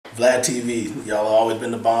Vlad TV, y'all have always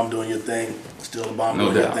been the bomb doing your thing. Still the bomb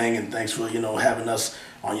doing your thing, and thanks for having us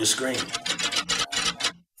on your screen.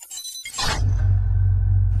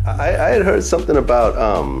 I had heard something about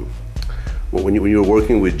when you were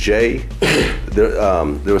working with Jay.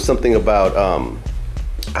 There was something about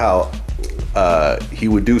how he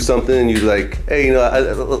would do something, and you'd be like, "Hey,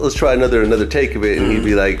 let's try another take of it," and he'd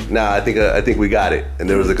be like, "Nah, I think we got it." And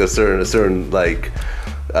there was like a certain like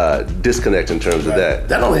disconnect in terms of that.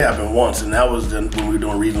 That only happened once, and that was when we were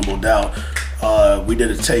doing Reasonable Doubt. We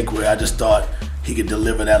did a take where I just thought he could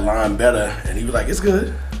deliver that line better, and he was like, "It's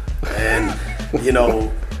good," and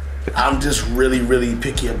I'm just really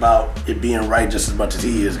picky about it being right just as much as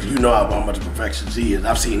he is. You know how much perfectionist he is.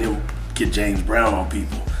 I've seen him get James Brown on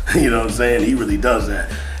people. You know what I'm saying? He really does that.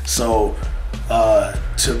 So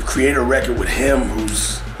to create a record with him,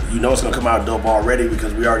 who's it's gonna come out dope already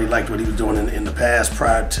because we already liked what he was doing in the past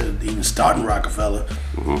prior to even starting Rockefeller.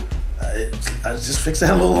 I just fixed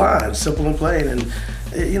that little line, simple and plain, and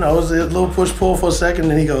it was a little push-pull for a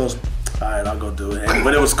second, and he goes, "All right, I'll go do it."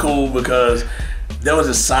 But it was cool because there was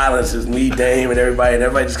just silence. It's me, Dame, and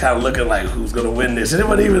everybody just kind of looking like, who's gonna win this? And it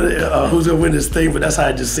wasn't even who's gonna win this thing, but that's how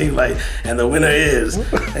it just seemed like. And the winner is,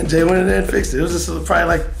 and Jay went in there and fixed it. It was just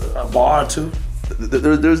probably like a bar or two.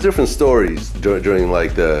 There's different stories during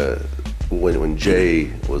like when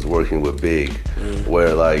Jay was working with Big,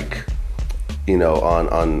 where like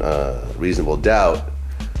on Reasonable Doubt,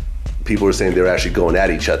 people were saying they were actually going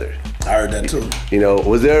at each other. I heard that too.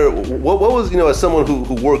 Was there what was as someone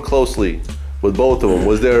who worked closely with both of them,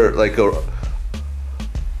 was there like a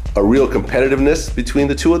real competitiveness between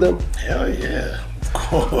the two of them? Hell yeah, of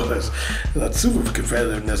course. Super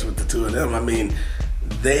competitiveness with the two of them. I mean,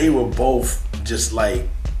 they were both just like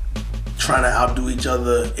trying to outdo each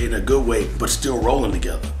other in a good way, but still rolling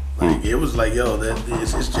together. Like it was like,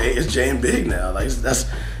 it's Jay and Big now. Like that's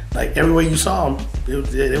like everywhere you saw them, they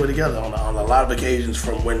were together on a lot of occasions.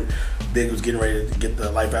 From when Big was getting ready to get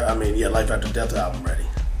the Life After Death album ready.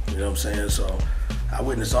 You know what I'm saying? So I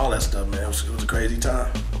witnessed all that stuff, man. It was a crazy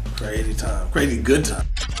time. Crazy good time.